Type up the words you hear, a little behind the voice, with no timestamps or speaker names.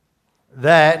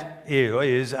That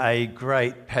is a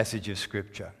great passage of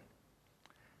Scripture.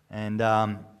 And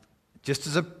just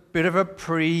as a bit of a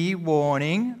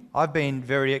pre-warning, I've been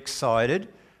very excited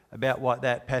about what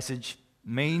that passage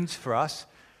means for us.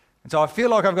 And so I feel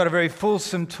like I've got a very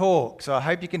fulsome talk, so I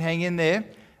hope you can hang in there.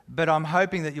 But I'm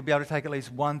hoping that you'll be able to take at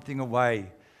least one thing away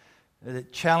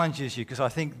that challenges you, because I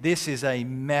think this is a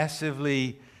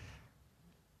massively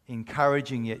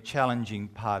encouraging yet challenging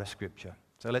part of Scripture.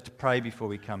 So let's pray before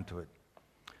we come to it.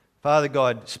 Father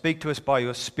God, speak to us by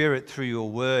your Spirit through your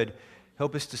word.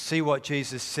 Help us to see what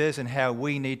Jesus says and how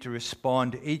we need to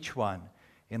respond, each one,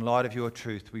 in light of your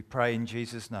truth. We pray in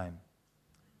Jesus' name.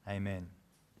 Amen.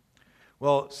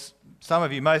 Well, some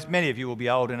of you, many of you will be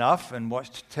old enough and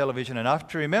watched television enough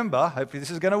to remember, hopefully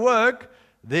this is going to work,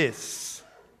 this.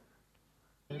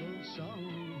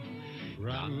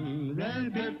 Run,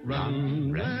 rabbit,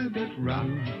 run, rabbit,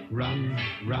 run, run,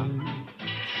 run.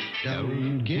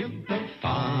 Don't give the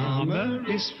farmer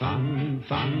his fun,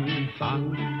 fun,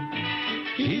 fun.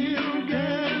 He'll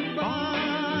get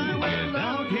by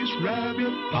without his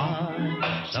rabbit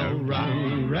pie. So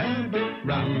run, rabbit,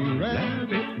 run,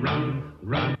 rabbit, run,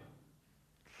 run.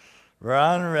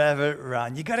 Run, rabbit,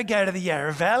 run. You got to go to the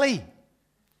Yarra Valley.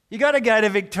 You got to go to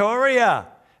Victoria.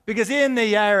 Because in the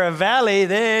Yarra Valley,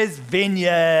 there's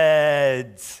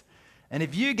vineyards. And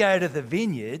if you go to the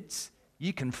vineyards,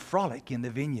 you can frolic in the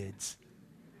vineyards.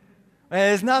 Well,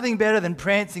 there's nothing better than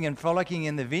prancing and frolicking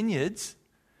in the vineyards.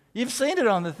 You've seen it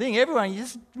on the thing. Everyone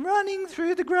just running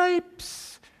through the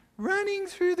grapes. Running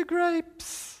through the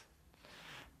grapes.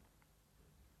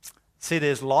 See,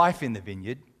 there's life in the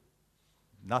vineyard.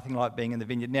 Nothing like being in the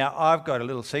vineyard. Now, I've got a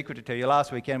little secret to tell you.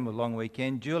 Last weekend was a long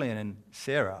weekend. Julian and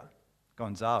Sarah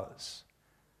Gonzalez.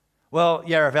 Well,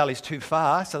 Yarra Valley's too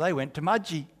far, so they went to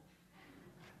Mudgee.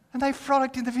 And they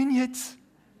frolicked in the vineyards.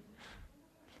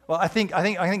 Well, I think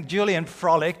Julian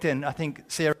frolicked and I think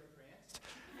Sarah pranced.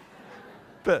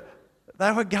 But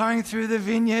they were going through the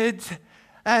vineyards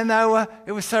and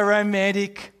it was so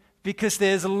romantic because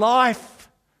there's life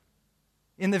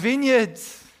in the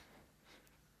vineyards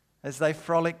as they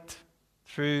frolicked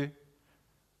through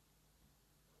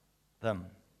them.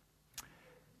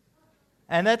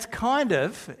 And that's kind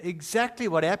of exactly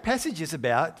what our passage is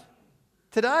about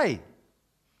today.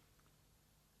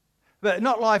 But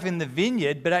not life in the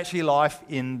vineyard, but actually life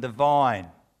in the vine.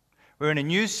 We're in a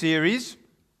new series,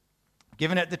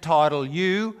 given it the title,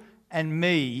 You and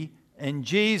Me and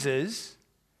Jesus,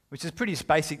 which is a pretty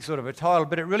basic sort of a title,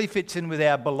 but it really fits in with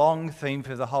our belong theme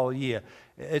for the whole year.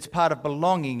 It's part of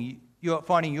belonging. You're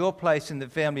finding your place in the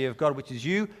family of God, which is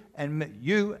you and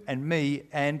me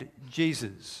and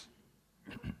Jesus.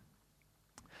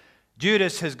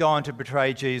 Judas has gone to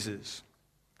betray Jesus.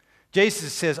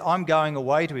 Jesus says, I'm going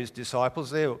away to his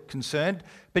disciples. They're concerned.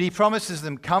 But he promises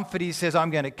them comfort. He says,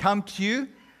 I'm going to come to you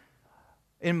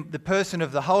in the person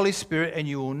of the Holy Spirit and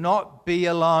you will not be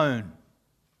alone.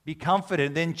 Be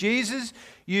comforted. Then Jesus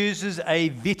uses a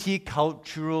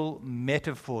viticultural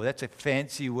metaphor. That's a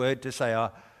fancy word to say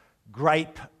a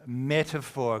grape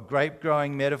metaphor, a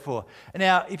grape-growing metaphor.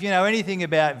 Now, if you know anything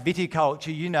about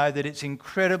viticulture, you know that it's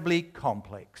incredibly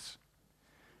complex.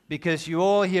 Because you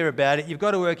all hear about it. You've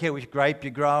got to work out which grape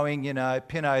you're growing,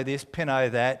 Pinot this,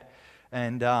 Pinot that.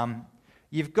 And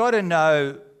you've got to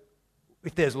know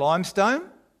if there's limestone.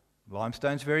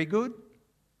 Limestone's very good.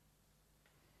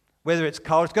 Whether it's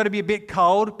cold. It's got to be a bit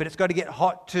cold, but it's got to get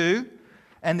hot too.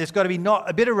 And there's got to be not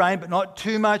a bit of rain, but not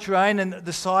too much rain. And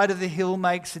the side of the hill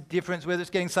makes a difference, whether it's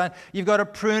getting sun. You've got to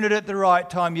prune it at the right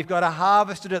time. You've got to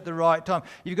harvest it at the right time.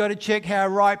 You've got to check how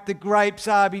ripe the grapes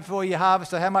are before you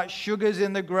harvest, or how much sugar's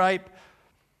in the grape.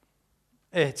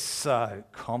 It's so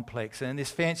complex. And this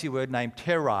fancy word named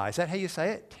terroir, is that how you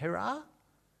say it? Terroir?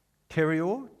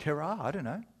 Terroir? I don't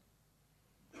know.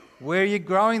 Where are you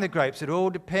growing the grapes? It all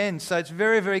depends. So it's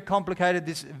very, very complicated,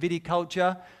 this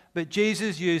viticulture. But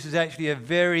Jesus uses actually a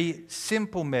very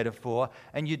simple metaphor,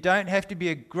 and you don't have to be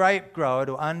a grape grower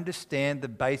to understand the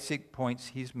basic points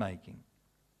he's making.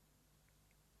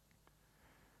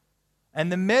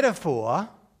 And the metaphor,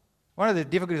 one of the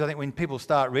difficulties I think when people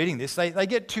start reading this, they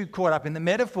get too caught up in the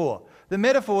metaphor. The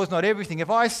metaphor is not everything. If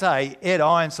I say Ed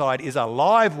Ironside is a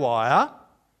live wire,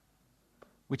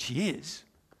 which he is,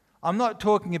 I'm not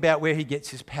talking about where he gets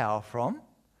his power from.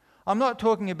 I'm not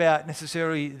talking about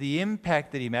necessarily the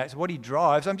impact that he makes, what he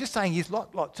drives. I'm just saying he's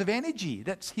lots of energy.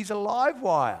 He's a live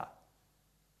wire.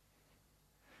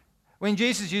 When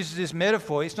Jesus uses this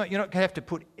metaphor, you're not going to have to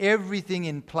put everything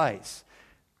in place.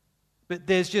 But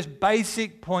there's just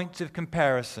basic points of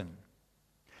comparison.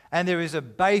 And there is a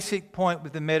basic point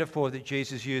with the metaphor that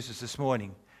Jesus uses this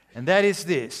morning. And that is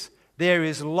this. There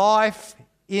is life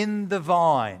in the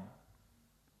vine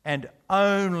and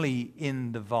only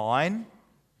in the vine,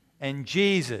 and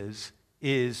Jesus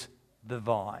is the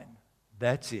vine.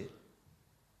 That's it.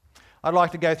 I'd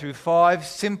like to go through 5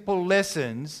 simple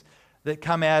lessons that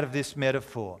come out of this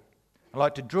metaphor. I'd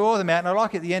like to draw them out, and I'd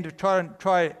like at the end to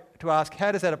try to ask,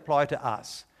 how does that apply to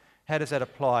us? How does that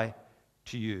apply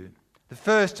to you? The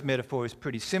first metaphor is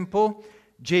pretty simple.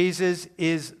 Jesus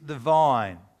is the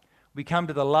vine. We come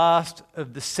to the last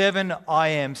of the 7 I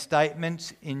am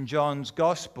statements in John's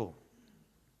Gospel.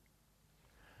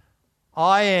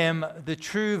 I am the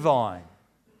true vine,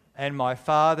 and my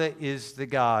Father is the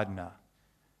gardener.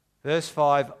 Verse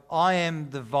 5, I am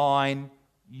the vine,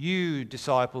 you,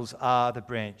 disciples, are the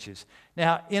branches.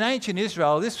 Now, in ancient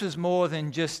Israel, this was more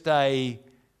than just a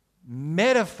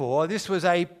metaphor. This was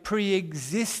a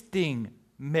pre-existing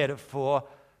metaphor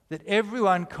that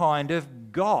everyone kind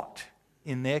of got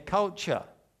in their culture.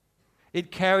 It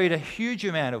carried a huge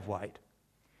amount of weight.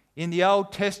 In the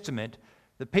Old Testament,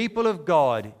 the people of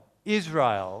God,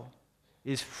 Israel,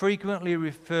 is frequently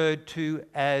referred to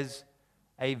as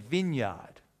a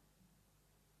vineyard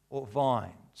or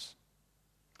vines.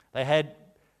 They had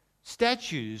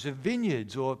statues of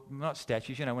vineyards, or not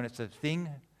statues, when it's a thing,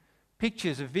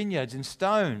 pictures of vineyards in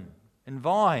stone and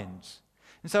vines.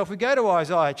 And so if we go to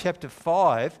Isaiah chapter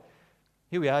 5,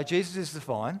 here we are, Jesus is the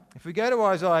vine. If we go to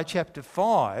Isaiah chapter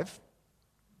 5,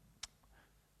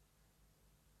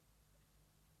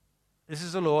 this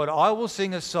is the Lord. I will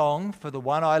sing a song for the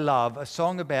one I love, a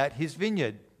song about his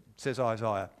vineyard, says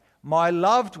Isaiah. My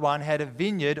loved one had a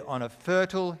vineyard on a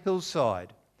fertile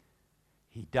hillside.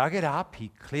 He dug it up, he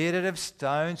cleared it of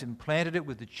stones and planted it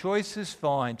with the choicest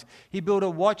vines. He built a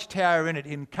watchtower in it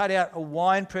and cut out a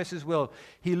winepress as well.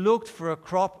 He looked for a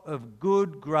crop of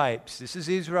good grapes. This is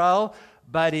Israel,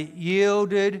 but it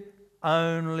yielded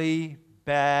only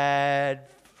bad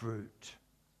fruit.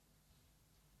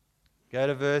 Go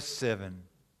to verse 7.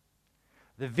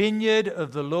 The vineyard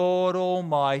of the Lord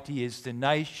Almighty is the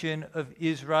nation of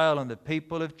Israel and the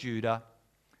people of Judah,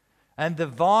 and the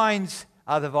vines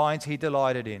are the vines he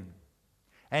delighted in.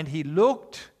 And he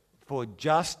looked for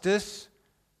justice,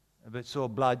 but saw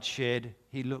bloodshed.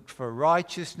 He looked for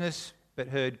righteousness, but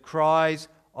heard cries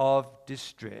of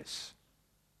distress.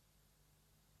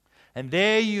 And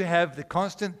there you have the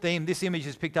constant theme. This image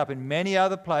is picked up in many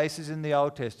other places in the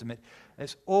Old Testament.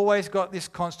 It's always got this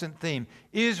constant theme.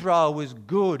 Israel was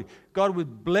good. God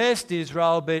would bless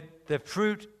Israel, but the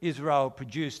fruit Israel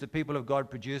produced, the people of God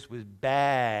produced, was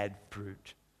bad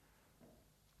fruit.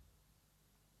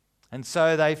 And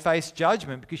so they faced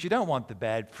judgment, because you don't want the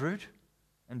bad fruit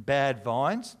and bad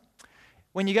vines.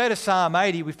 When you go to Psalm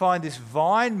 80, we find this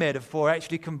vine metaphor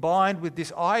actually combined with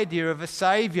this idea of a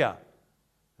Saviour,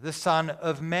 the Son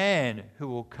of Man who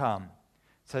will come.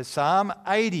 So Psalm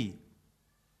 80,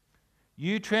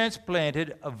 you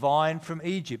transplanted a vine from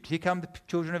Egypt. Here come the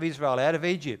children of Israel out of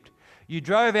Egypt. You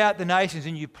drove out the nations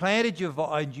and you planted your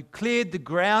vine, you cleared the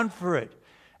ground for it.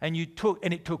 And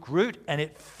it took root and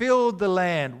it filled the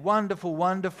land. Wonderful,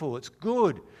 wonderful. It's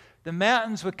good. The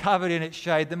mountains were covered in its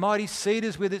shade. The mighty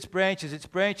cedars with its branches. Its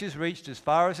branches reached as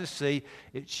far as the sea.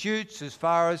 Its shoots as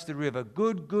far as the river.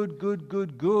 Good, good, good,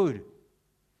 good, good.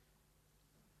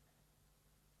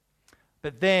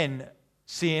 But then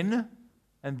sin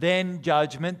and then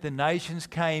judgment. The nations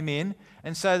came in.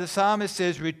 And so the psalmist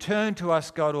says, return to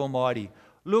us, God Almighty.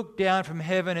 Look down from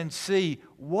heaven and see.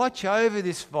 Watch over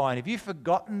this vine. Have you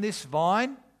forgotten this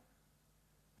vine?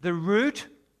 The root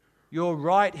your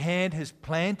right hand has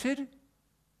planted.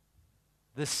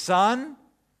 The son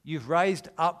you've raised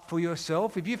up for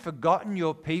yourself. Have you forgotten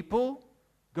your people,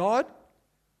 God?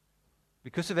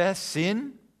 Because of our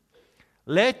sin?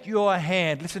 Let your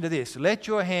hand, listen to this, let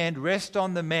your hand rest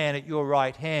on the man at your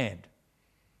right hand,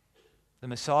 the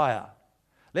Messiah.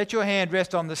 Let your hand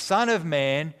rest on the Son of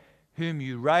Man, whom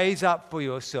you raise up for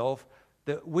yourself,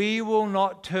 that we will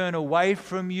not turn away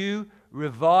from you.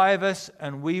 Revive us,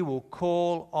 and we will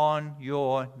call on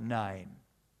your name.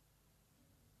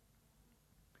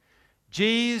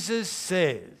 Jesus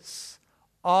says,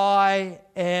 I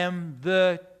am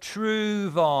the true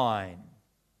vine.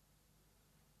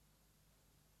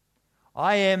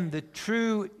 I am the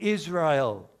true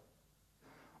Israel.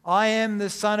 I am the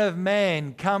Son of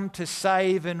Man, come to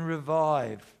save and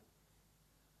revive.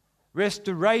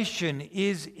 Restoration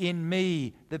is in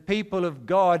me. The people of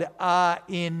God are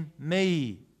in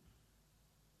me.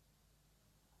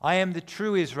 I am the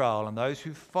true Israel, and those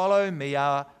who follow me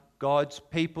are God's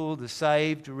people, the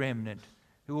saved remnant,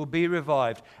 who will be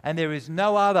revived. And there is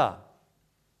no other.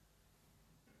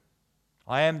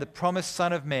 I am the promised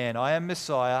Son of Man. I am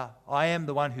Messiah. I am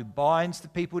the one who binds the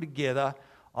people together.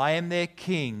 I am their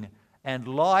king, and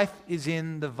life is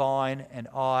in the vine, and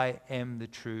I am the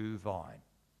true vine.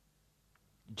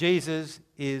 Jesus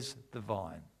is the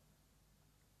vine.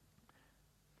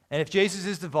 And if Jesus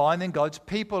is the vine, then God's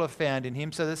people are found in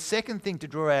him. So the second thing to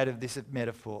draw out of this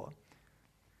metaphor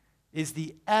is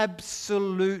the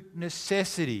absolute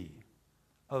necessity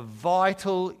of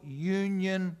vital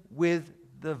union with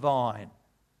the vine.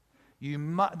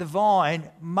 The vine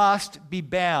must be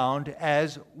bound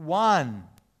as one.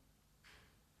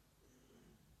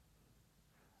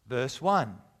 Verse 4,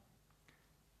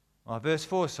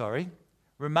 sorry.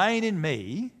 Remain in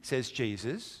me, says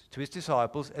Jesus to his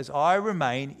disciples, as I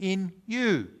remain in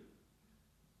you.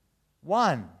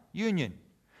 One, union.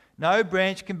 No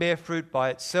branch can bear fruit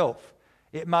by itself.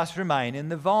 It must remain in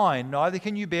the vine. Neither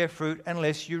can you bear fruit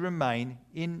unless you remain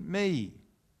in me.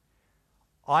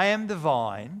 I am the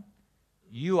vine,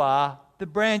 you are the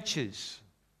branches.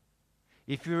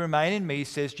 If you remain in me,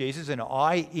 says Jesus, and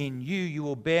I in you, you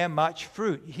will bear much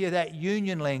fruit. You hear that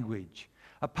union language.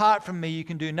 Apart from me, you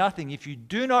can do nothing. If you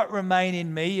do not remain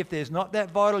in me, if there's not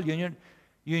that vital union,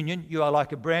 you are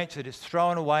like a branch that is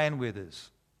thrown away and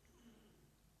withers.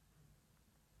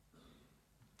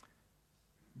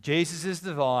 Jesus is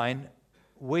the vine.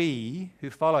 We who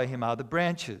follow him are the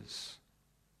branches.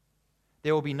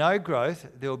 There will be no growth,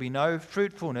 there will be no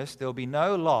fruitfulness, there will be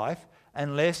no life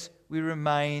unless we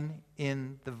remain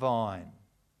in the vine.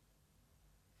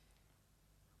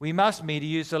 We must be, to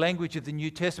use the language of the New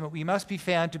Testament, we must be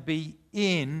found to be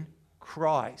in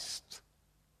Christ.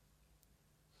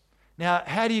 Now,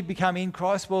 how do you become in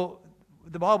Christ? Well,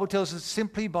 the Bible tells us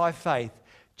simply by faith,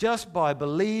 just by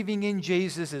believing in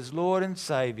Jesus as Lord and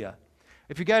Saviour.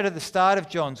 If you go to the start of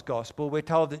John's Gospel, we're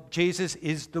told that Jesus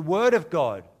is the Word of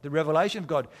God, the revelation of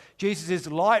God. Jesus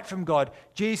is light from God.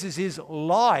 Jesus is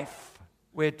life,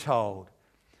 we're told.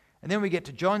 And then we get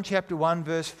to John chapter 1,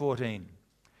 verse 14,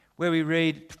 where we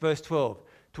read verse 12.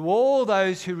 To all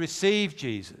those who receive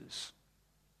Jesus,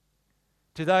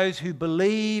 to those who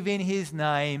believe in his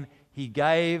name, he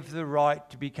gave the right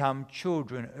to become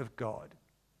children of God.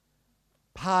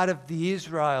 Part of the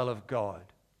Israel of God.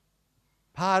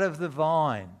 Part of the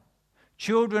vine.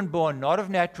 Children born not of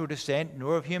natural descent,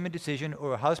 nor of human decision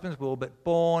or a husband's will, but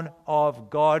born of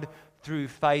God through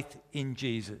faith in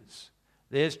Jesus.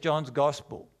 There's John's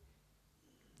Gospel.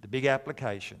 The big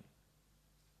application.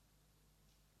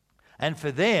 And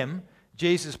for them,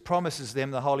 Jesus promises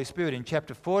them the Holy Spirit. In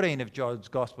chapter 14 of John's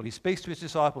Gospel, he speaks to his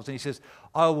disciples and he says,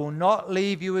 I will not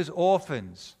leave you as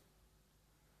orphans.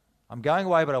 I'm going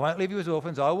away, but I won't leave you as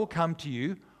orphans. I will come to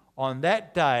you. On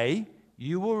that day,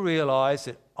 you will realize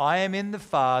that I am in the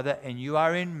Father and you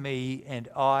are in me and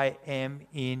I am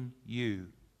in you.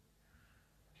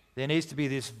 There needs to be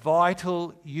this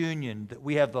vital union that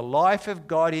we have the life of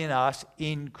God in us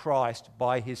in Christ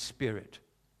by his Spirit.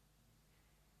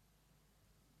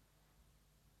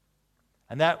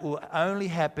 And that will only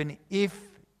happen if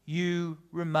you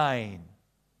remain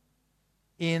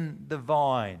in the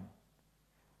vine.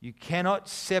 You cannot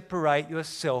separate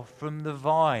yourself from the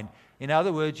vine. In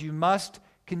other words, you must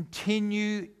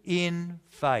continue in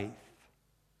faith.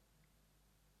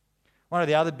 One of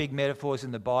the other big metaphors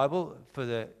in the Bible for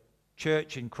the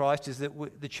church in Christ is that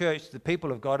the church, the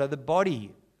people of God, are the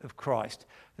body of Christ.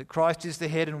 That Christ is the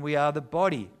head and we are the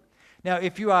body. Now,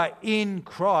 if you are in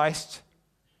Christ,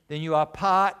 then you are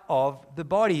part of the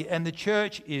body. And the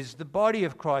church is the body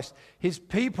of Christ. His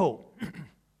people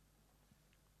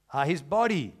are his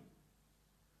body.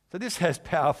 So this has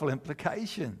powerful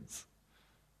implications.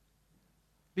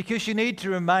 Because you need to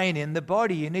remain in the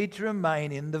body. You need to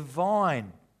remain in the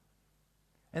vine.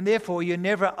 And therefore, you're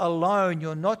never alone.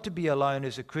 You're not to be alone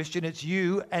as a Christian. It's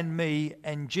you and me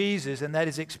and Jesus. And that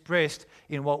is expressed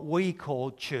in what we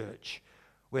call church,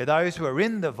 where those who are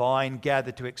in the vine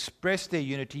gather to express their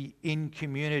unity in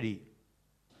community.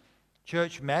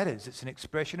 Church matters. It's an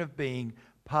expression of being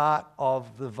part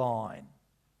of the vine.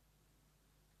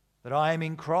 That I am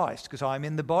in Christ because I'm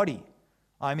in the body.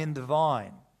 I'm in the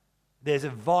vine. There's a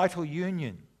vital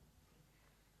union.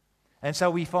 And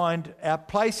so we find our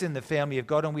place in the family of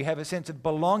God and we have a sense of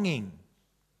belonging,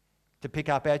 to pick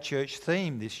up our church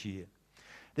theme this year.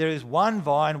 There is one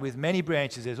vine with many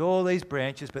branches. There's all these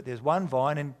branches, but there's one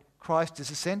vine and Christ is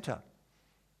the center.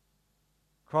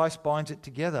 Christ binds it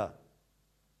together.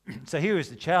 So here is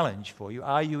the challenge for you.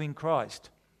 Are you in Christ?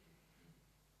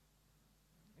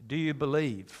 Do you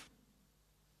believe?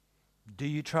 Do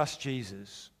you trust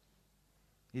Jesus?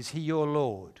 Is he your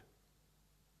Lord?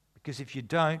 Because if you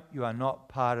don't, you are not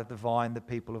part of the vine, the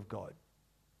people of God.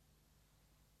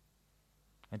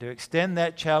 And to extend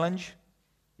that challenge,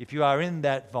 if you are in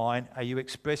that vine, are you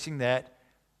expressing that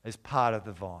as part of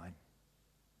the vine?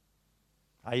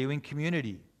 Are you in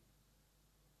community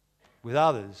with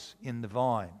others in the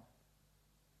vine?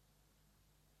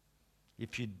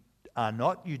 If you are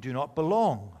not, you do not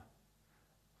belong.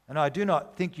 And I do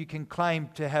not think you can claim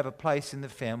to have a place in the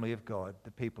family of God,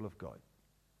 the people of God.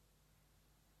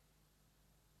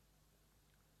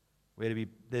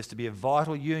 There's to be a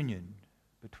vital union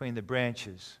between the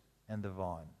branches and the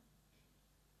vine.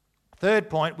 Third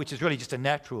point, which is really just a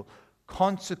natural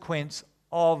consequence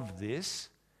of this,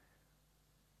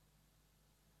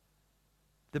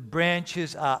 the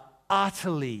branches are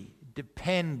utterly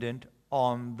dependent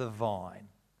on the vine.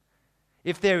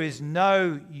 If there is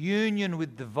no union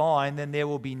with the vine, then there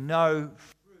will be no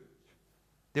fruit.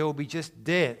 There will be just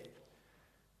death.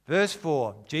 Verse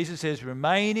 4, Jesus says,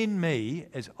 "Remain in me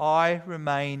as I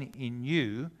remain in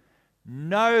you.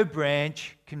 No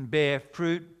branch can bear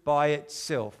fruit by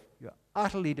itself." You're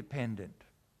utterly dependent.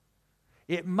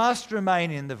 It must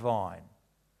remain in the vine.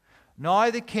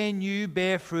 "Neither can you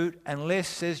bear fruit unless,"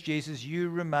 says Jesus, "you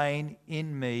remain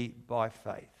in me by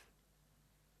faith.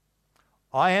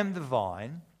 I am the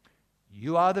vine,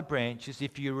 you are the branches.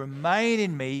 If you remain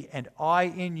in me and I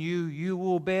in you, you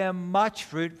will bear much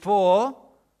fruit, for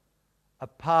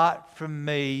apart from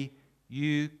me,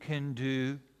 you can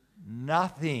do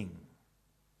nothing."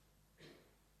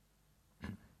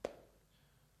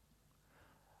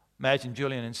 Imagine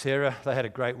Julian and Sarah, they had a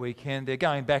great weekend. They're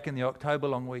going back in the October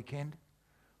long weekend,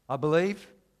 I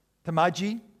believe, to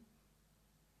Mudgee.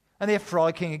 And they're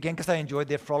frolicking again because they enjoyed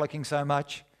their frolicking so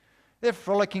much. They're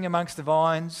frolicking amongst the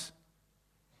vines.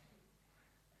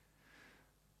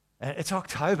 And it's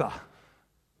October.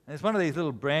 And there's one of these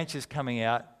little branches coming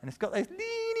out, and it's got those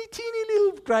teeny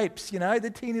little grapes,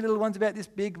 the teeny little ones about this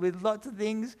big with lots of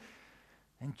things.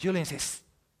 And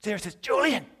Sarah says,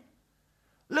 "Julian,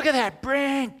 look at that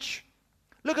branch.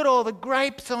 Look at all the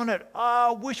grapes on it. Oh,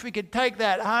 I wish we could take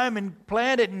that home and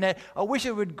plant it, and I wish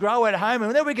it would grow at home,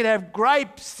 and then we could have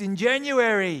grapes in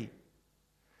January."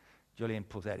 Julian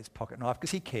pulls out his pocket knife because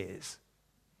he cares.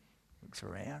 Looks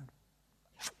around,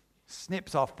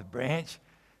 snips off the branch,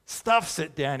 stuffs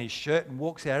it down his shirt and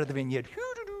walks out of the vineyard.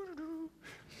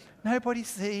 Nobody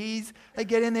sees. They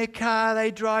get in their car, they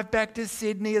drive back to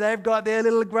Sydney, they've got their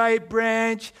little grape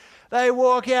branch. They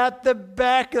walk out the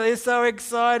back, they're so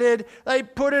excited. They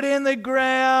put it in the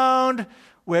ground.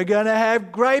 We're going to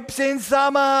have grapes in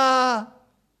summer.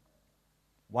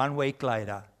 1 week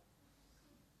later,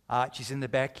 Archie's in the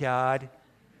backyard,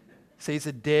 sees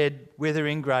a dead,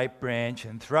 withering grape branch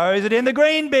and throws it in the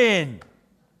green bin.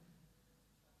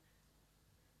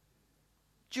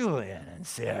 Julian and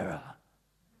Sarah,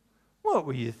 what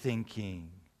were you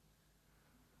thinking?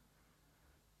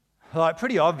 Like,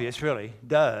 pretty obvious, really.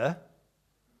 Duh.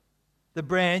 The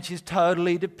branch is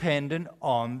totally dependent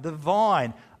on the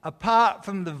vine. Apart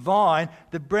from the vine,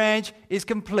 the branch is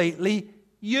completely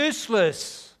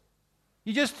useless.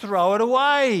 You just throw it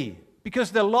away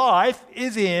because the life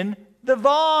is in the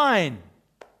vine.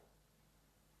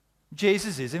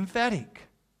 Jesus is emphatic.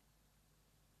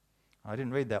 I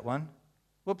didn't read that one.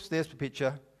 Whoops, there's the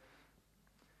picture.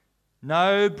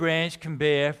 No branch can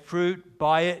bear fruit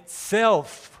by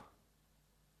itself.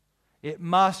 It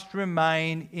must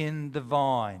remain in the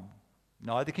vine.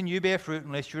 Neither can you bear fruit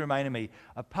unless you remain in me.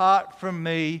 Apart from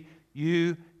me,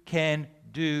 you can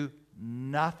do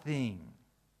nothing.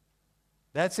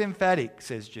 That's emphatic,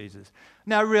 says Jesus.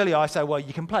 Now, really, I say, well,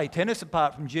 you can play tennis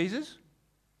apart from Jesus.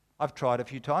 I've tried a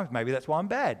few times. Maybe that's why I'm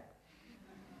bad.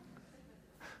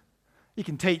 You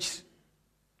can teach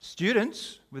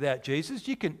students without Jesus.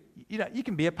 You can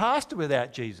be a pastor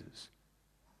without Jesus.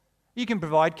 You can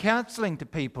provide counselling to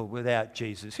people without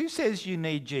Jesus. Who says you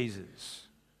need Jesus?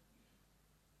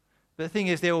 But the thing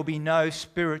is, there will be no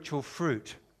spiritual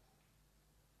fruit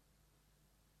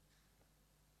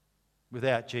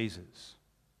without Jesus.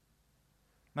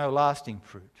 No lasting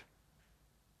fruit.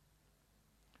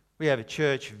 We have a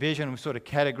church vision. We've sort of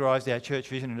categorised our church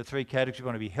vision into 3 categories. We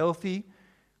want to be healthy,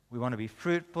 we want to be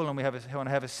fruitful, and we want to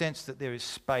have a sense that there is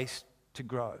space to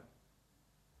grow.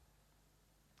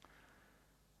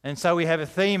 And so we have a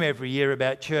theme every year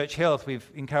about church health. We've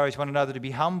encouraged one another to be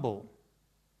humble,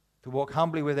 to walk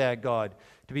humbly with our God,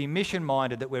 to be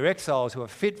mission-minded, that we're exiles who are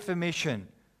fit for mission,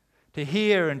 to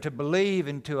hear and to believe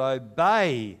and to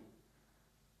obey,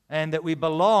 and that we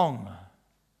belong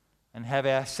and have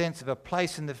our sense of a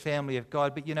place in the family of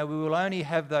God. But we will only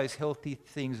have those healthy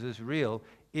things as real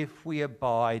if we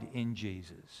abide in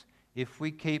Jesus, if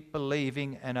we keep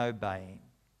believing and obeying.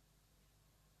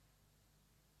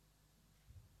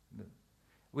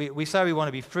 We say we want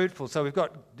to be fruitful, so we've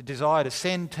got the desire to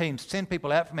send teams, send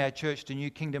people out from our church to New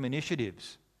Kingdom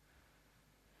initiatives.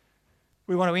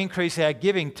 We want to increase our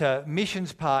giving to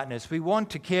missions partners. We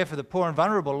want to care for the poor and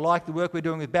vulnerable, like the work we're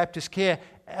doing with Baptist Care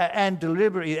and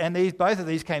Delivery. And both of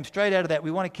these came straight out of that.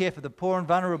 We want to care for the poor and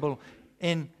vulnerable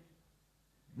in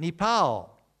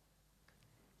Nepal.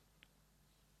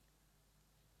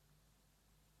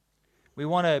 We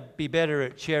want to be better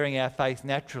at sharing our faith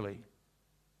naturally,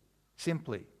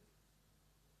 simply.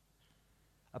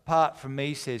 Apart from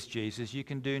me, says Jesus, you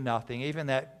can do nothing. Even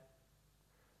that,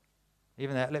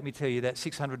 let me tell you, that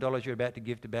 $600 you're about to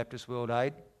give to Baptist World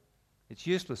Aid, it's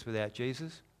useless without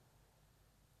Jesus.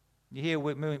 You hear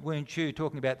Woon Chu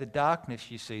talking about the darkness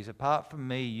she sees. Apart from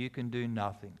me, you can do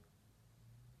nothing.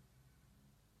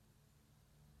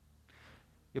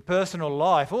 Your personal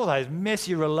life, all those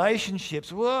messy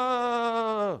relationships,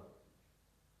 whoa!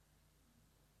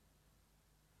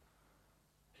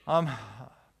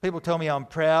 People tell me I'm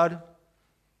proud.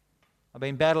 I've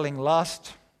been battling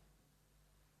lust.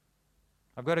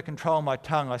 I've got to control my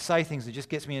tongue. I say things that just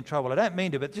gets me in trouble. I don't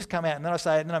mean to, but just come out, and then I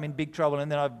say it, and then I'm in big trouble, and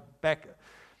then I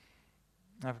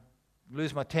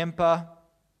lose my temper.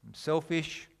 I'm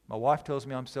selfish. My wife tells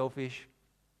me I'm selfish.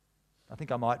 I think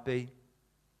I might be.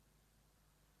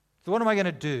 So what am I going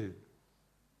to do?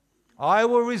 I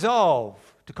will resolve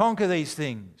to conquer these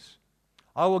things.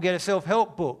 I will get a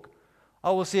self-help book.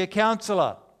 I will see a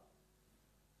counsellor.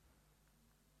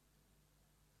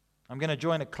 I'm going to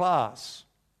join a class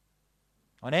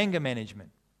on anger management.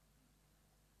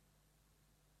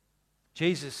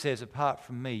 Jesus says, apart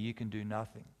from me, you can do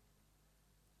nothing.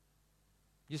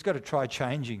 You just got to try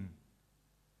changing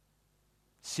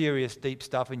serious, deep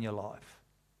stuff in your life.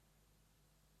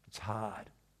 It's hard.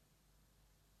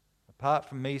 Apart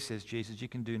from me, says Jesus, you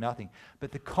can do nothing.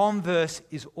 But the converse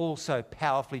is also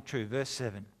powerfully true. Verse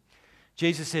 7.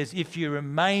 Jesus says, if you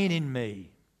remain in me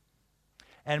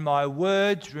and my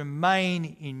words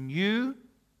remain in you,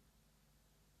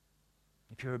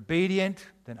 if you're obedient,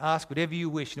 then ask whatever you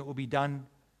wish and it will be done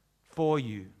for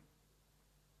you.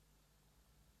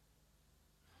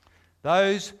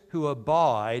 Those who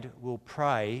abide will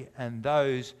pray, and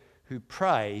those who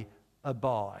pray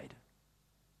abide.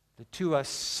 The two are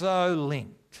so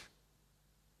linked.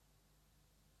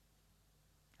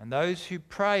 And those who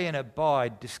pray and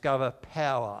abide discover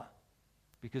power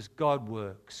because God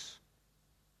works.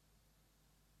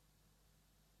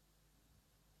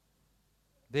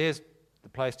 There's the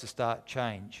place to start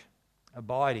change.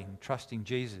 Abiding, trusting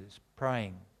Jesus,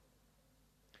 praying.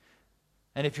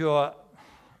 And if you're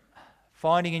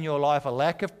finding in your life a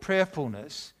lack of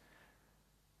prayerfulness,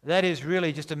 that is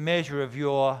really just a measure of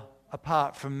your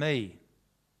apart from me.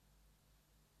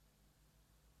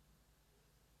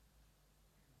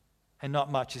 And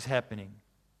not much is happening.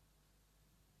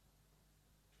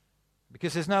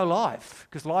 Because there's no life,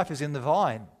 because life is in the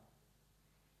vine.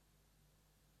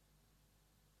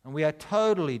 And we are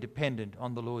totally dependent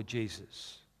on the Lord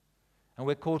Jesus. And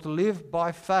we're called to live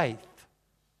by faith.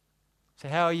 So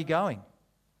how are you going?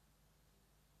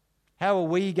 How are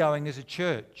we going as a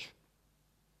church?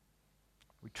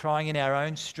 We're trying in our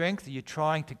own strength. Are you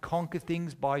trying to conquer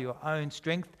things by your own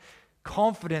strength?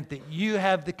 Confident that you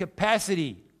have the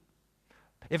capacity.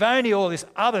 If only all this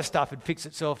other stuff had fixed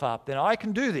itself up, then I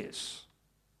can do this.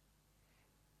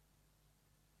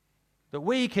 That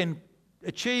we can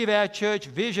achieve our church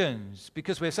visions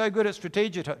because we're so good at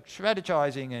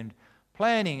strategizing and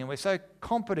planning, and we're so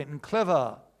competent and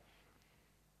clever.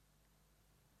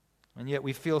 And yet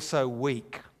we feel so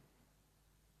weak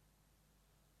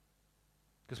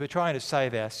because we're trying to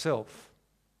save ourselves.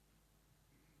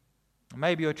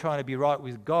 Maybe you're trying to be right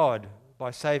with God by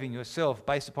saving yourself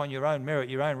based upon your own merit,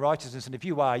 your own righteousness, and if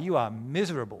you are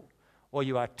miserable or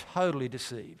you are totally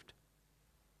deceived.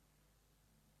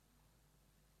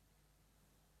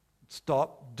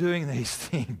 Stop doing these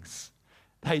things.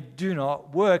 They do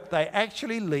not work. They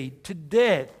actually lead to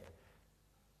death.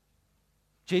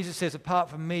 Jesus says, apart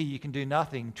from me, you can do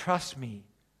nothing. Trust me.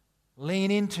 Lean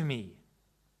into me.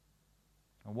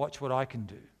 And watch what I can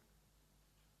do.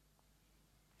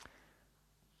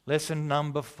 Lesson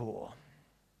number 4.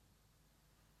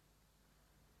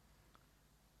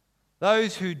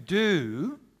 Those who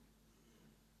do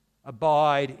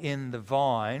abide in the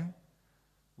vine,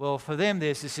 well, for them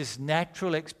there's this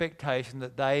natural expectation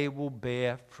that they will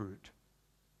bear fruit.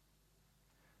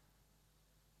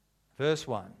 Verse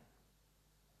 1,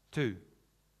 2.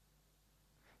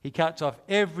 He cuts off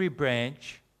every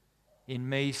branch in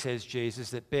me, says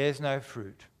Jesus, that bears no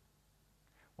fruit.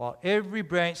 While every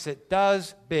branch that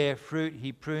does bear fruit,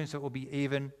 he prunes so it will be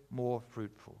even more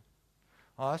fruitful.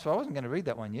 Oh, that's why I wasn't going to read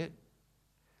that one yet.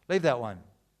 Leave that one.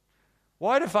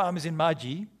 Why do farmers in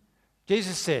Mudgee?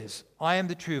 Jesus says, I am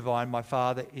the true vine, my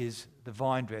Father is the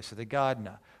vine dresser, the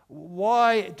gardener.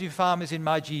 Why do farmers in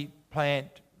Mudgee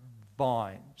plant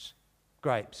vines,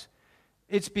 grapes?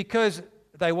 It's because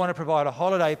they want to provide a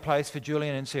holiday place for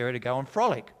Julian and Sarah to go and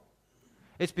frolic.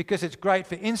 It's because it's great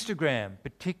for Instagram,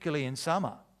 particularly in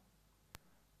summer.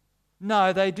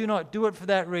 No, they do not do it for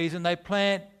that reason. They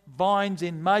plant vines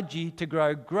in Mudgee to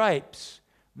grow grapes,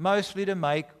 mostly to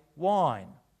make wine.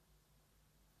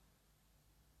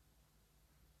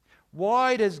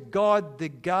 Why does God the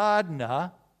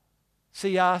gardener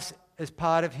see us as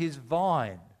part of his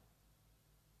vine?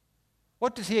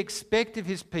 What does he expect of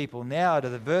his people? Now to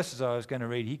the verses I was going to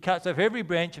read. He cuts off every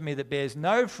branch in me that bears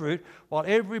no fruit, while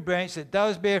every branch that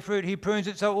does bear fruit, he prunes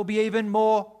it so it will be even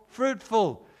more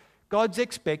fruitful. God's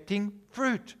expecting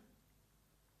fruit.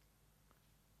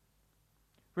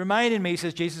 Remain in me,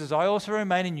 says Jesus, as I also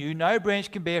remain in you. No branch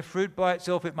can bear fruit by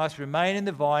itself. It must remain in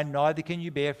the vine. Neither can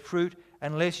you bear fruit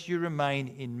unless you remain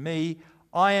in me.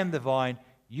 I am the vine.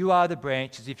 You are the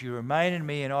branches. If you remain in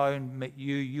me and I in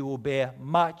you, you will bear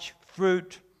much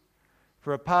fruit.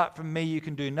 For apart from me, you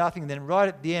can do nothing. And then right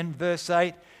at the end, verse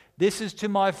 8, this is to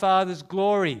my Father's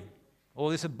glory, all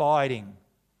this abiding,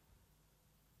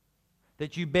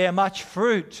 that you bear much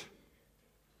fruit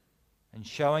and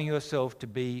showing yourself to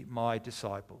be my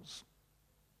disciples.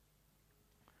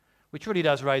 Which really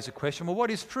does raise a question, well, what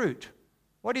is fruit?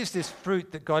 What is this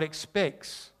fruit that God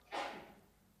expects?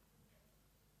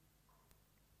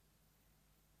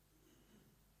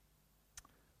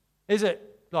 Is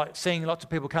it like seeing lots of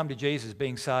people come to Jesus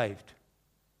being saved?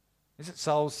 Is it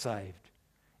souls saved?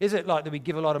 Is it like that we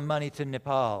give a lot of money to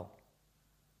Nepal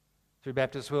through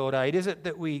Baptist World Aid? Is it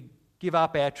that we give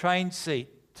up our train seat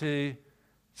to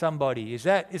somebody? Is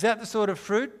that the sort of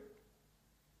fruit?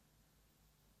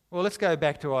 Well, let's go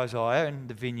back to Isaiah and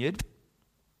the vineyard.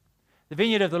 The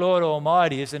vineyard of the Lord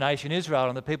Almighty is the nation Israel,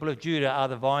 and the people of Judah are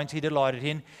the vines he delighted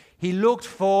in. He looked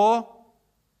for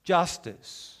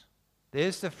justice.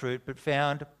 There's the fruit, but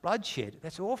found bloodshed.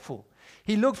 That's awful.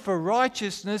 He looked for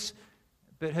righteousness,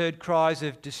 but heard cries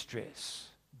of distress.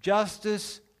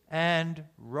 Justice and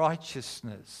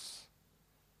righteousness.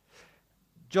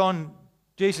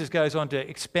 Jesus goes on to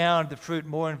expound the fruit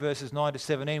more in verses 9 to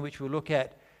 17, which we'll look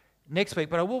at next week.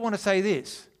 But I will want to say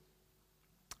this,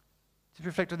 to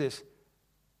reflect on this.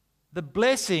 The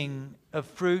blessing of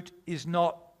fruit is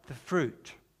not the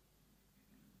fruit.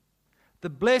 The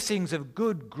blessings of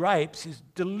good grapes is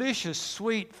delicious,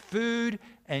 sweet food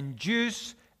and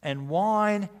juice and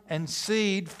wine and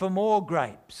seed for more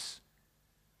grapes.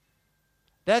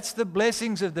 That's the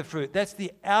blessings of the fruit. That's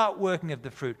the outworking of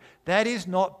the fruit. That is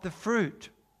not the fruit.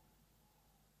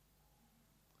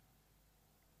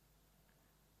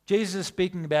 Jesus is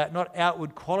speaking about not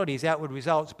outward qualities, outward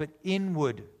results, but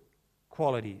inward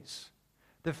qualities.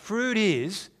 The fruit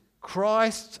is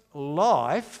Christ's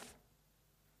life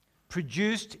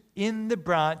produced in the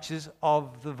branches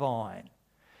of the vine.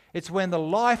 It's when the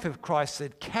life of Christ, the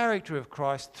character of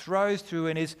Christ, throws through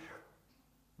and is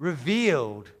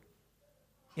revealed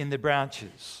in the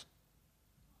branches.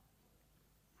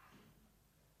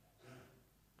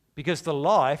 Because the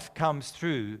life comes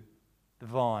through the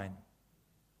vine.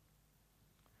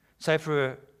 So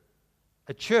for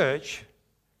a church,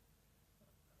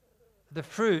 the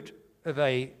fruit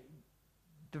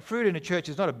in a church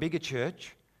is not a bigger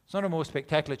church. It's not a more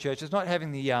spectacular church. It's not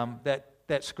having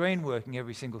that screen working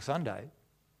every single Sunday.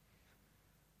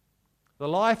 The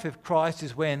life of Christ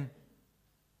is when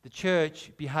the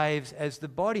church behaves as the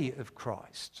body of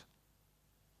Christ.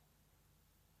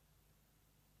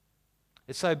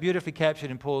 It's so beautifully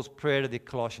captured in Paul's prayer to the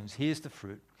Colossians. Here's the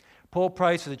fruit. Paul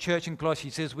prays for the church in Colossae.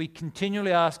 He says, we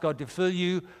continually ask God to fill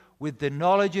you with the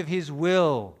knowledge of his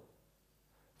will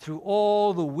through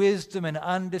all the wisdom and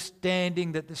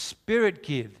understanding that the Spirit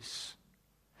gives,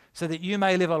 so that you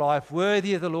may live a life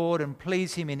worthy of the Lord and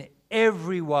please him in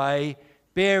every way,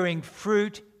 bearing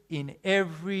fruit in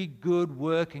every good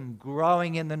work and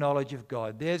growing in the knowledge of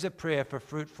God. There's a prayer for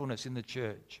fruitfulness in the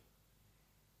church.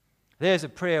 There's a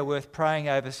prayer worth praying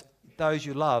over those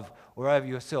you love or over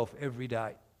yourself every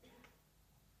day.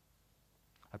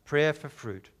 A prayer for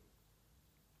fruit.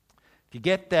 If you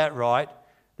get that right,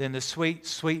 then the sweet,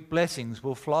 sweet blessings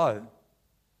will flow.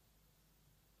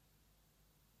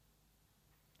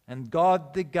 And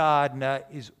God the gardener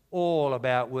is all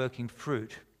about working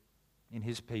fruit in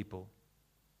his people.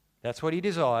 That's what he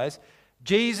desires.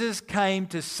 Jesus came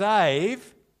to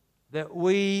save that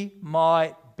we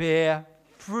might bear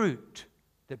fruit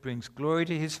that brings glory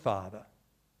to his Father.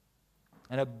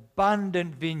 An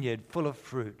abundant vineyard full of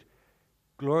fruit.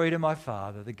 Glory to my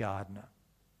Father, the gardener.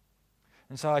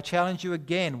 And so I challenge you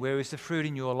again, where is the fruit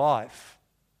in your life?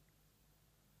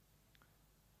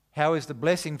 How is the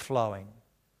blessing flowing?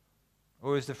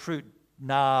 Or is the fruit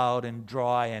gnarled and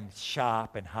dry and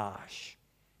sharp and harsh?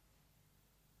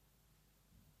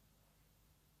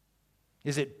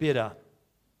 Is it bitter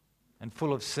and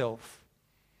full of self?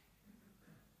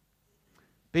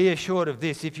 Be assured of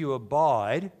this: if you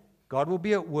abide, God will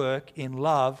be at work in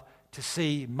love to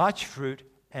see much fruit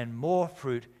and more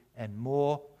fruit and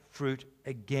more fruit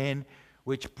again,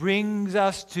 which brings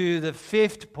us to the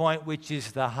fifth point, which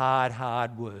is the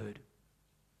hard word.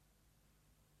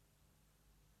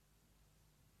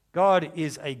 God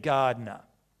is a gardener.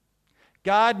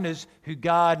 Gardeners who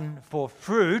garden for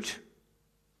fruit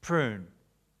prune.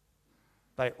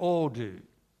 They all do.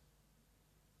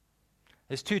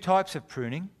 There's two types of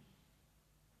pruning.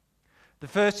 The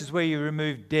first is where you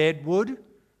remove dead wood,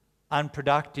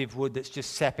 unproductive wood that's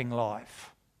just sapping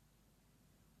life.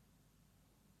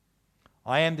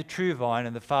 I am the true vine,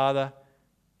 and the Father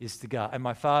is and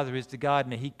my Father is the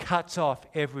gardener. He cuts off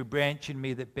every branch in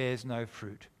me that bears no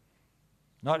fruit.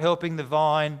 Not helping the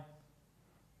vine,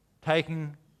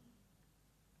 making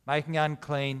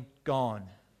unclean, gone.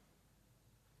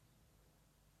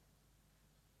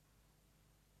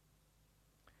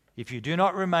 If you do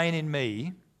not remain in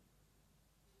me,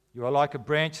 you are like a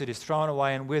branch that is thrown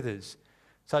away and withers.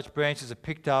 Such branches are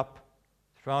picked up,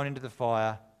 thrown into the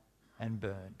fire, and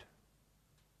burned.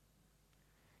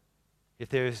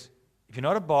 If you're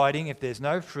not abiding, if there's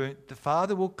no fruit, the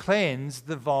Father will cleanse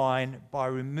the vine by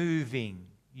removing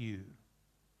you.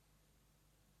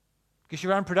 Because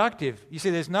you're unproductive. You see,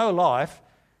 there's no life.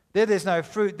 There's no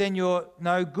fruit, then you're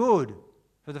no good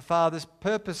for the Father's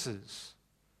purposes.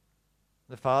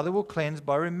 The Father will cleanse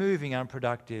by removing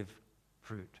unproductive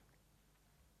fruit.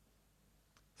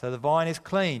 So the vine is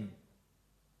clean.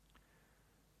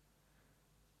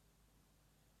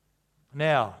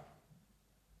 Now,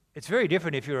 it's very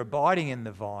different if you're abiding in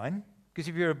the vine, because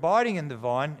if you're abiding in the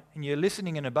vine and you're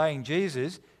listening and obeying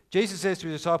Jesus, Jesus says to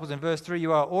his disciples in verse 3,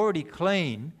 you are already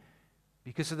clean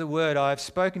because of the word I have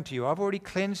spoken to you. I've already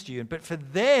cleansed you. But for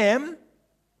them,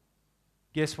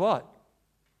 guess what?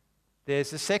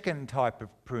 There's the second type of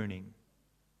pruning.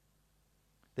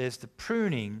 There's the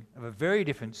pruning of a very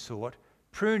different sort,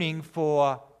 pruning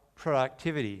for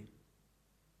productivity.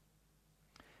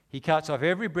 He cuts off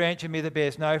every branch in me that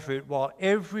bears no fruit, while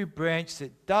every branch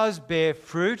that does bear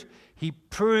fruit, he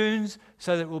prunes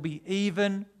so that it will be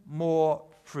even more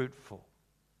fruitful.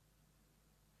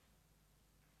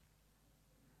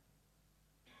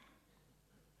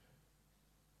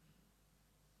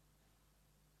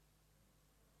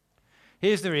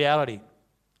 Here's the reality.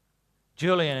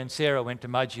 Julian and Sarah went to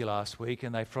Mudgee last week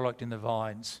and they frolicked in the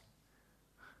vines,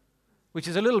 which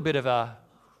is a little bit of a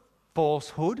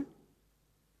falsehood.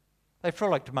 They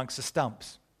frolicked amongst the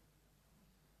stumps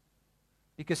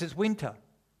because it's winter.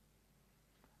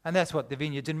 And that's what the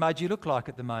vineyards in Mudgee look like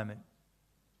at the moment.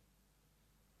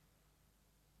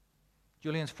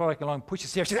 Julian's frolicking along,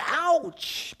 pushes Sarah. She says,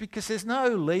 ouch! Because there's no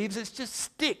leaves, it's just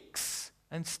sticks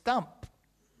and stump.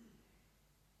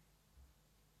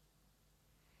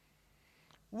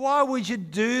 Why would you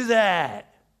do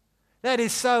that? That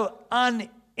is so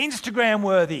un-Instagram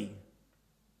worthy.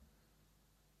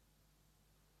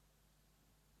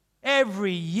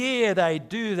 Every year they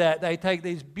do that. They take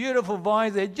these beautiful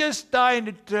vines, they're just starting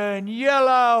to turn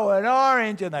yellow and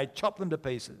orange, and they chop them to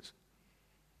pieces.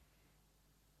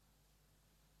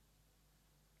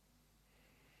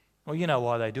 Well, you know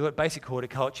why they do it, basic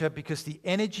horticulture, because the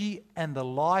energy and the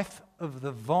life of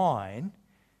the vine,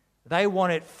 they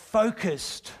want it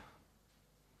focused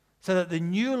so that the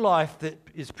new life that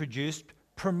is produced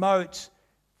promotes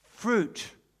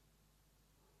fruit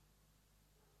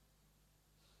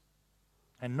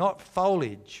and not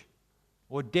foliage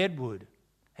or deadwood.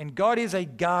 And God is a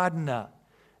gardener,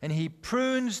 and he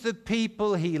prunes the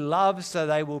people he loves so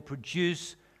they will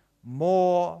produce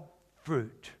more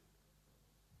fruit.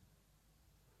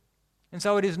 And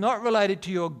so it is not related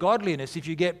to your godliness if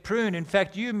you get pruned. In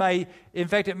fact, it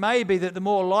may be that the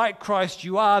more like Christ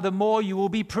you are, the more you will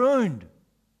be pruned.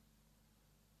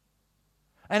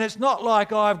 And it's not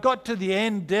like, I've got to the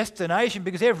end destination,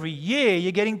 because every year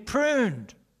you're getting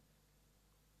pruned.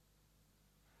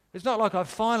 It's not like I've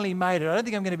finally made it. I don't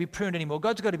think I'm going to be pruned anymore.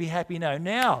 God's got to be happy. No,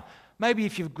 now, maybe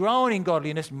if you've grown in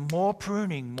godliness, more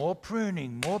pruning, more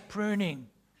pruning, more pruning.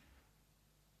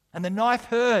 And the knife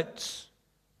hurts.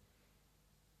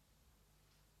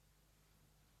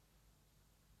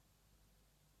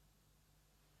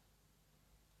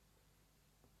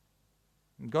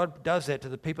 And God does that to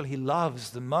the people he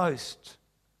loves the most.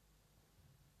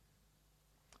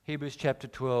 Hebrews chapter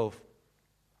 12.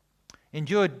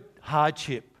 Endured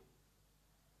hardship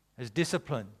as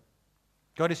discipline.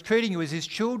 God is treating you as his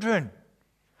children.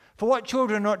 For what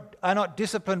children are not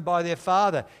disciplined by their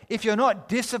father? If you're not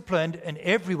disciplined, and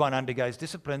everyone undergoes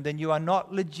discipline, then you are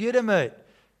not legitimate.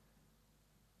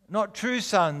 Not true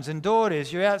sons and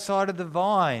daughters. You're outside of the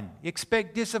vine. You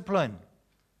expect discipline.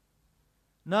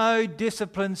 No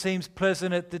discipline seems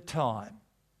pleasant at the time,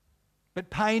 but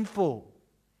painful.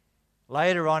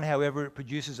 Later on, however, it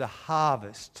produces a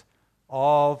harvest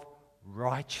of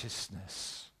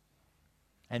righteousness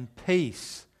and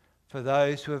peace for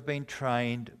those who have been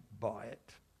trained by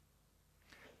it.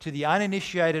 To the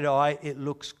uninitiated eye, it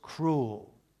looks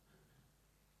cruel.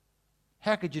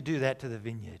 How could you do that to the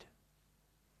vineyard?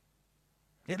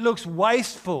 It looks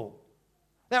wasteful.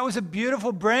 That was a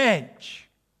beautiful branch.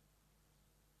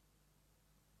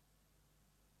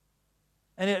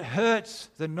 And it hurts.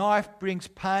 The knife brings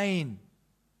pain.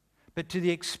 But to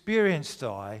the experienced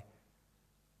eye,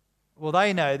 well,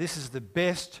 they know this is the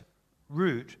best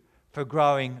route for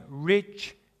growing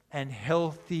rich and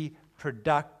healthy,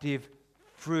 productive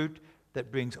fruit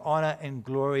that brings honour and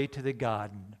glory to the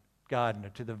gardener,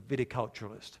 to the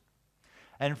viticulturalist.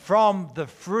 And from the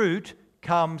fruit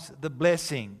comes the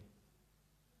blessing.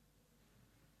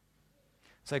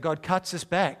 So God cuts us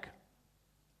back.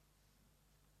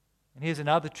 And here's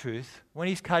another truth. When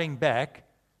he's cutting back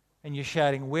and you're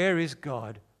shouting, "Where is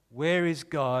God? Where is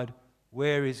God?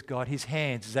 Where is God?" His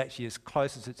hands is actually as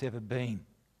close as it's ever been.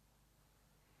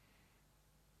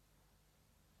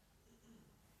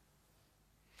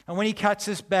 And when he cuts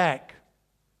us back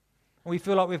and we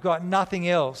feel like we've got nothing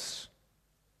else,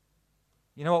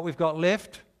 you know what we've got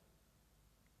left?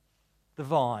 The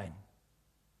vine,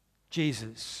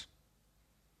 Jesus.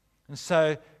 And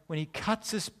so when he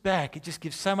cuts us back, it just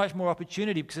gives so much more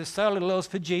opportunity because there's so little else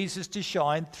for Jesus to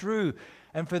shine through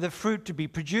and for the fruit to be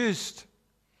produced,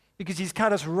 because he's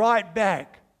cut us right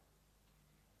back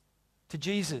to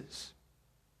Jesus.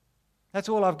 That's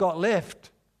all I've got left.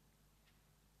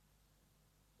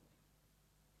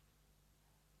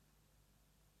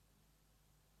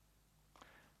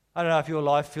 I don't know if your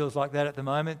life feels like that at the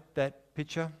moment, that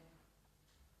picture.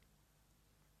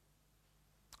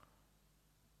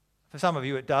 For some of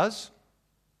you it does.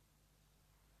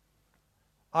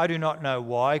 I do not know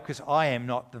why, because I am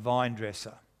not the vine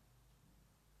dresser.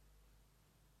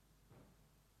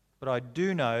 But I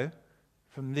do know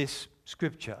from this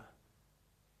scripture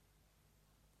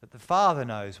that the Father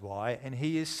knows why, and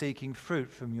he is seeking fruit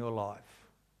from your life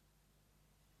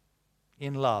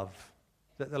in love,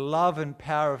 that the love and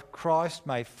power of Christ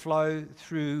may flow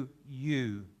through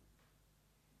you.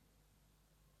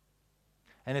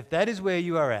 And if that is where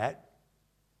you are at,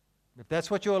 if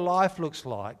that's what your life looks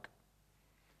like,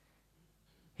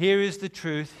 here is the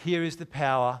truth, here is the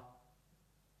power.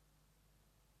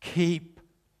 Keep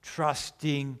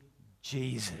trusting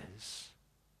Jesus.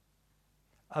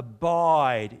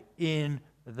 Abide in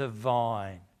the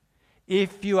vine.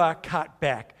 If you are cut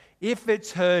back, if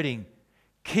it's hurting,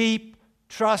 keep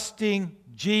trusting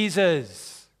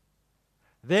Jesus.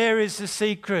 There is the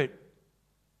secret.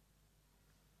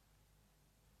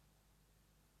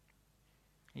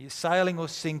 Are you sailing or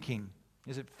sinking?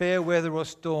 Is it fair weather or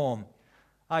storm?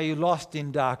 Are you lost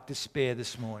in dark despair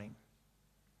this morning?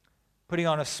 Putting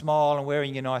on a smile and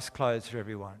wearing your nice clothes for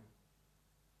everyone.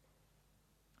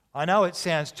 I know it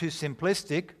sounds too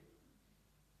simplistic,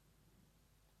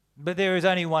 but there is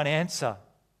only one answer.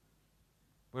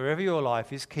 Wherever your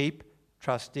life is, keep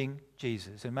trusting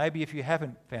Jesus. And maybe if you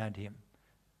haven't found him,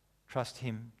 trust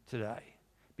him today.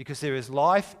 Because there is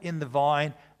life in the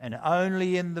vine and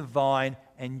only in the vine,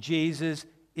 and Jesus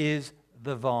is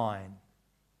the vine.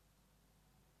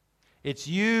 It's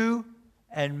you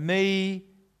and me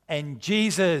and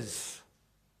Jesus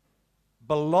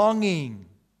belonging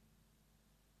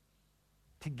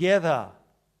together.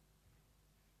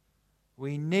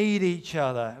 We need each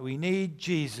other. We need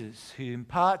Jesus, who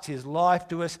imparts his life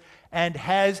to us and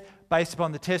has, based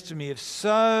upon the testimony of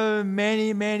so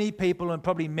many, many people, and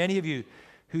probably many of you,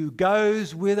 who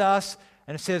goes with us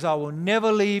and says, "I will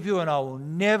never leave you and I will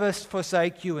never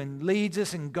forsake you," and leads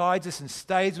us and guides us and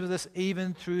stays with us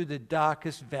even through the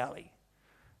darkest valley,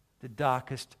 the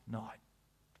darkest night.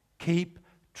 Keep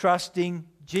trusting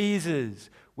Jesus.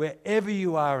 Wherever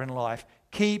you are in life,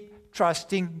 keep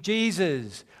trusting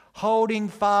Jesus. Holding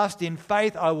fast in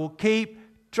faith, I will keep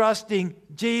trusting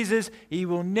Jesus. He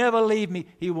will never leave me.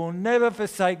 He will never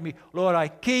forsake me. Lord, I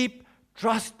keep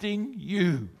trusting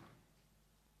you.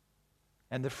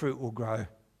 And the fruit will grow.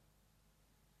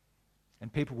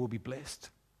 And people will be blessed.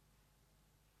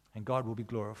 And God will be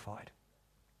glorified.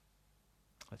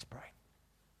 Let's pray.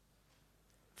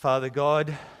 Father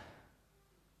God,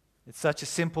 it's such a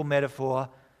simple metaphor.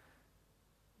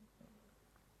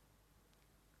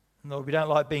 Lord, we don't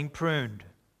like being pruned,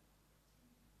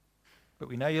 but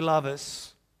we know you love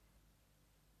us.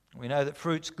 We know that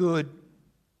fruit's good,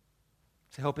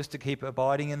 so help us to keep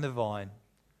abiding in the vine,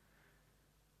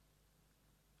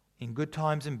 in good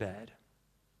times and bad,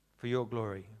 for your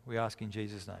glory. We ask in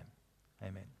Jesus' name.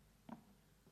 Amen.